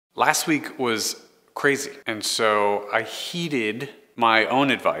Last week was crazy, and so I heeded my own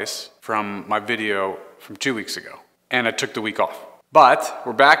advice from my video from 2 weeks ago, and I took the week off. But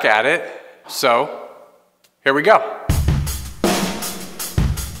we're back at it, so here we go.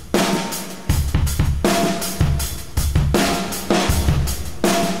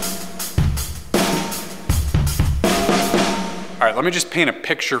 All right, let me just paint a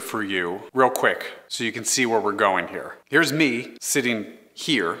picture for you real quick so you can see where we're going here. Here's me sitting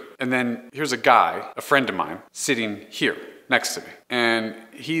here, and then here's a guy, a friend of mine, sitting here next to me. And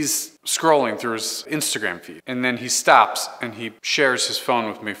he's scrolling through his Instagram feed. And then he stops and he shares his phone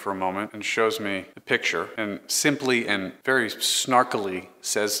with me for a moment and shows me the picture and simply and very snarkily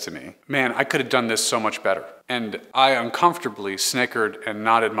says to me, "Man, I could have done this so much better." And I uncomfortably snickered and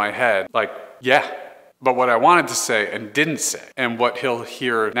nodded my head like, yeah. But what I wanted to say and didn't say, and what he'll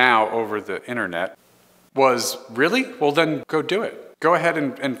hear now over the internet, was, really? Well, then go do it. Go ahead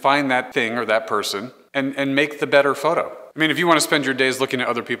and find that thing or that person and make the better photo. I mean, if you want to spend your days looking at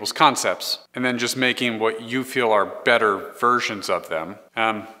other people's concepts and then just making what you feel are better versions of them,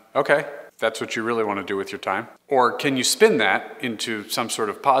 okay, that's what you really want to do with your time. Or can you spin that into some sort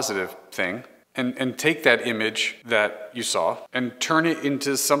of positive thing and take that image that you saw and turn it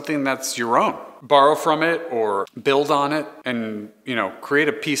into something that's your own? Borrow from it or build on it and, create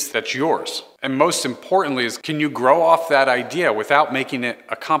a piece that's yours. And most importantly is, can you grow off that idea without making it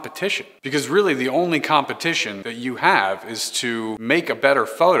a competition? Because really the only competition that you have is to make a better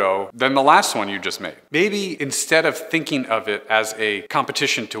photo than the last one you just made. Maybe instead of thinking of it as a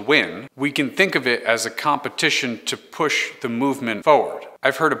competition to win, we can think of it as a competition to push the movement forward.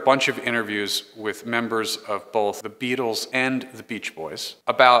 I've heard a bunch of interviews with members of both the Beatles and the Beach Boys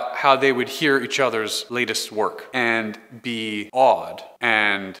about how they would hear each other's latest work and be awed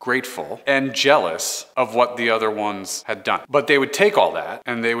and grateful and jealous of what the other ones had done. But they would take all that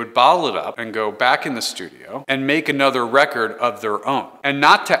and they would bottle it up and go back in the studio and make another record of their own. And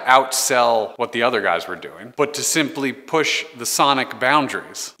not to outsell what the other guys were doing, but to simply push the sonic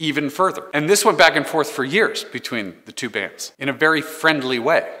boundaries even further. And this went back and forth for years between the two bands in a very friendly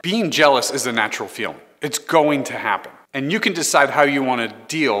way. Being jealous is a natural feeling. It's going to happen. And you can decide how you want to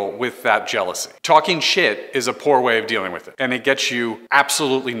deal with that jealousy. Talking shit is a poor way of dealing with it, and it gets you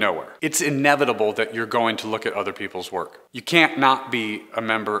absolutely nowhere. It's inevitable that you're going to look at other people's work. You can't not be a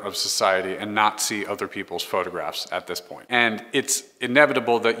member of society and not see other people's photographs at this point. And it's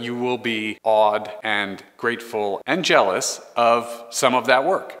inevitable that you will be awed and grateful and jealous of some of that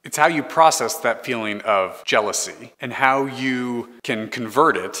work. It's how you process that feeling of jealousy and how you can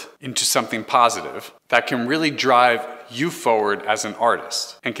convert it into something positive that can really drive you forward as an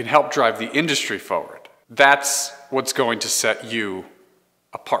artist and can help drive the industry forward. That's what's going to set you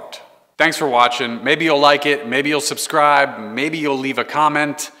apart. Thanks for watching. Maybe you'll like it, maybe you'll subscribe, maybe you'll leave a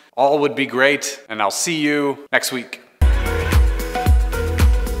comment. All would be great, and I'll see you next week.